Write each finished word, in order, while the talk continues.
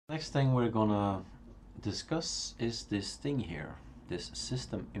Next thing we're gonna discuss is this thing here, this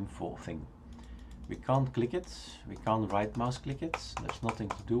system info thing. We can't click it, we can't right mouse click it, there's nothing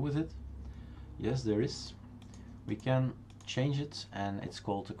to do with it. Yes, there is. We can change it and it's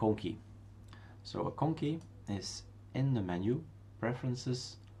called a conky. So a conky is in the menu,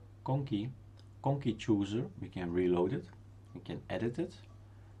 preferences, conky chooser, we can reload it, we can edit it,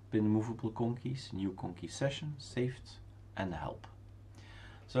 pin movable conkeys, new conky session, saved, and help.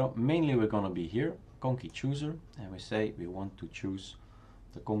 So mainly we're going to be here, conky chooser, and we say we want to choose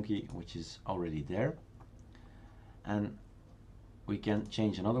the conky which is already there, and we can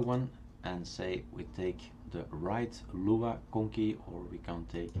change another one and say we take the right Lua conky, or we can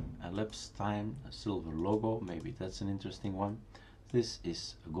take elapsed time, a silver logo, maybe that's an interesting one. This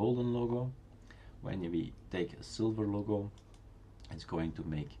is a golden logo. When we take a silver logo, it's going to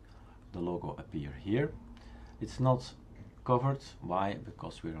make the logo appear here. It's not covered. Why?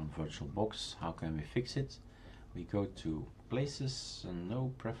 Because we're on VirtualBox. How can we fix it? We go to places and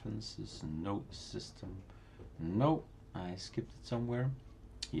no preferences and no system. No, I skipped it somewhere.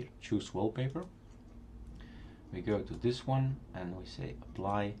 Here, choose wallpaper. We go to this one and we say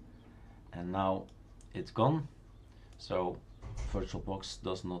apply, and now it's gone. So VirtualBox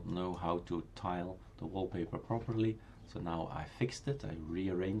does not know how to tile the wallpaper properly. So now I fixed it, I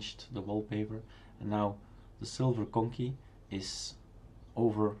rearranged the wallpaper, and now the silver conky is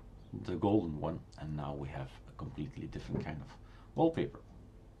over the golden one, and now we have a completely different kind of wallpaper.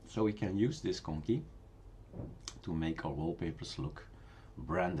 So we can use this conky to make our wallpapers look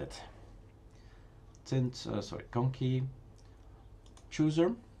branded. Conky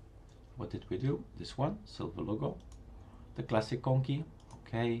chooser. What did we do? This one, silver logo. The classic conky.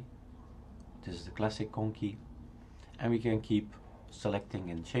 Okay, this is the classic conky, and we can keep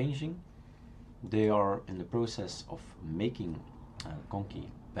selecting and changing. They are in the process of making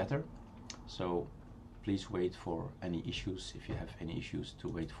conky better, so please wait for any issues. If you have any issues, to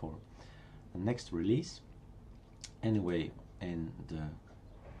wait for the next release. Anyway, in the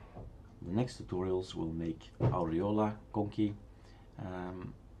next tutorials we'll make Aureola conky,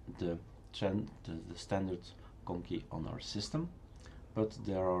 the standard conky on our system, but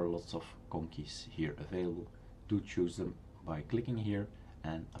there are lots of conkeys here available. Do choose them by clicking here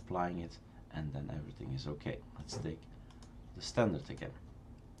and applying it, and then everything is okay. Let's take the standard again,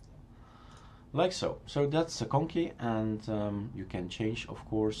 like so. So that's a conky, and you can change, of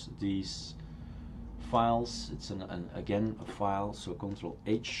course, these files. It's again a file, so Control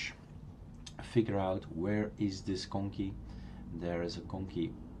H, figure out where is this conky. There is a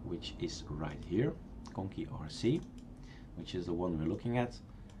conky which is right here, conky RC, which is the one we're looking at.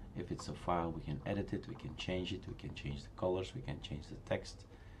 If it's a file, we can edit it, we can change it, we can change the colors, we can change the text,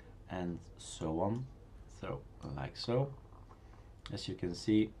 and so on. So like so. As you can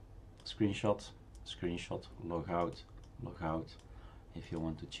see, screenshot, screenshot, log out, log out. If you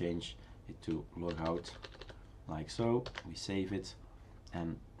want to change it to log out, like so, we save it,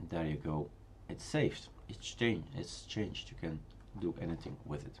 and there you go. It's saved. It's changed. You can do anything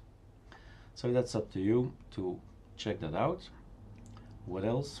with it. So that's up to you to check that out. What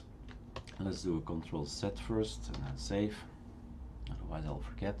else? Let's do a Control Z first and then save. Otherwise I'll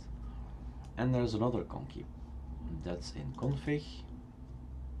forget. And there's another conky. That's in config,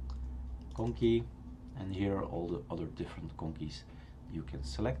 conky, and here are all the other different conkeys you can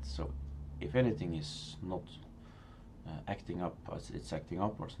select. So if anything is not acting up as it's acting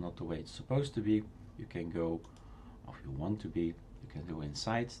up, or it's not the way it's supposed to be, you can go, or if you want to be, you can go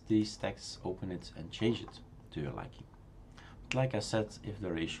inside these texts, open it and change it to your liking. But like I said, if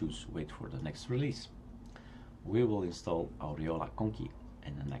there are issues, wait for the next release. We will install Aureola conky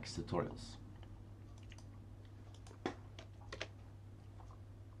in the next tutorials.